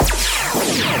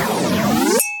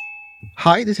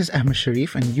Hi, this is Ahmed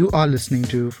Sharif and you are listening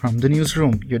to From the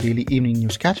Newsroom, your daily evening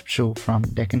news catch-up show from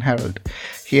Deccan Herald.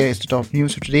 Here is the top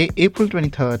news for today, April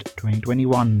 23rd,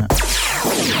 2021.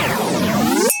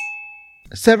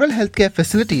 Several healthcare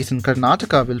facilities in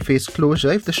Karnataka will face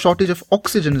closure if the shortage of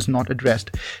oxygen is not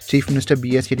addressed. Chief Minister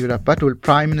B.S. Yediyurappa told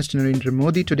Prime Minister Narendra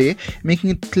Modi today,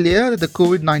 making it clear that the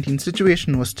COVID-19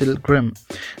 situation was still grim.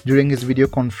 During his video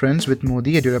conference with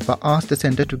Modi, Yediyurappa asked the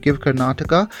centre to give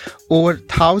Karnataka over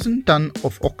 1,000 tonnes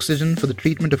of oxygen for the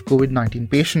treatment of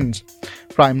COVID-19 patients.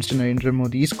 Prime Minister Narendra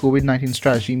Modi's COVID-19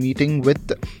 strategy meeting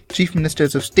with chief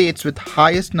ministers of states with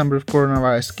highest number of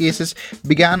coronavirus cases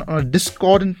began on a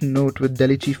discordant note, with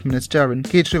Delhi Chief Minister Arvind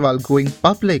Kejriwal going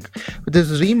public with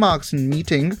his remarks in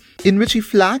meeting in which he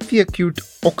flagged the acute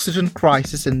oxygen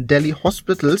crisis in Delhi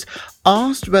hospitals,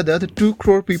 asked whether the 2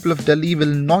 crore people of Delhi will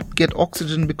not get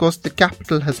oxygen because the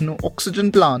capital has no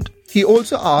oxygen plant. He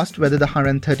also asked whether the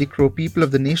 130 crore people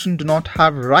of the nation do not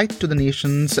have right to the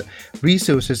nation's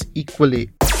resources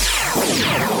equally.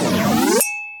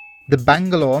 The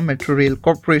Bangalore Metro Rail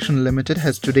Corporation Limited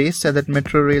has today said that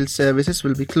metro rail services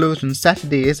will be closed on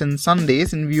Saturdays and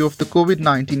Sundays in view of the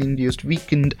COVID-19 induced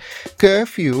weekend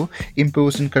curfew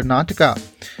imposed in Karnataka.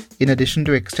 In addition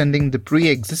to extending the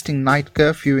pre-existing night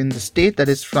curfew in the state, that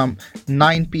is from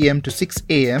 9 p.m. to 6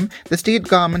 a.m., the state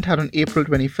government had on April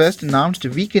 21st announced a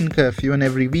weekend curfew on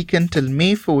every weekend till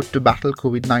May 4th to battle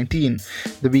COVID-19.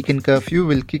 The weekend curfew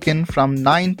will kick in from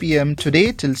 9 p.m.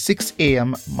 today till 6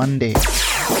 a.m. Monday.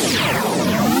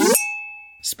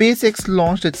 SpaceX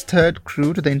launched its third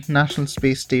crew to the International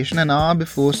Space Station an hour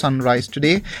before sunrise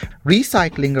today,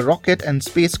 recycling a rocket and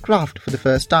spacecraft for the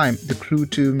first time. The Crew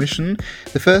 2 mission,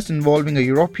 the first involving a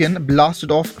European,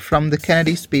 blasted off from the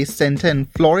Kennedy Space Center in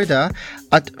Florida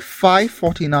at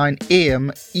 5:49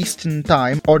 a.m. Eastern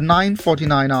Time or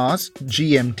 9:49 hours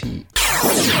GMT.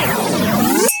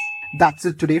 That's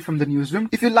it today from the newsroom.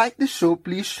 If you like this show,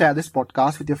 please share this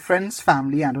podcast with your friends,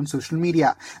 family, and on social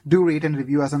media. Do rate and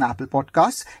review us on Apple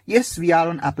Podcasts. Yes, we are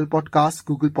on Apple Podcasts,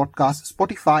 Google Podcasts,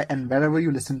 Spotify, and wherever you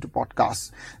listen to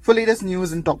podcasts. For latest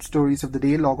news and top stories of the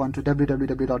day, log on to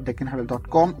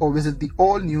www.deccanherald.com or visit the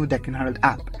all-new Deccan Herald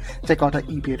app. Check out our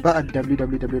e-paper at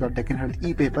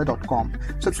www.deccanheraldepaper.com.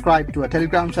 Subscribe to our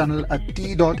Telegram channel at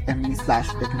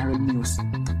t.me/Deccan Herald News.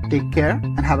 Take care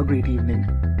and have a great evening.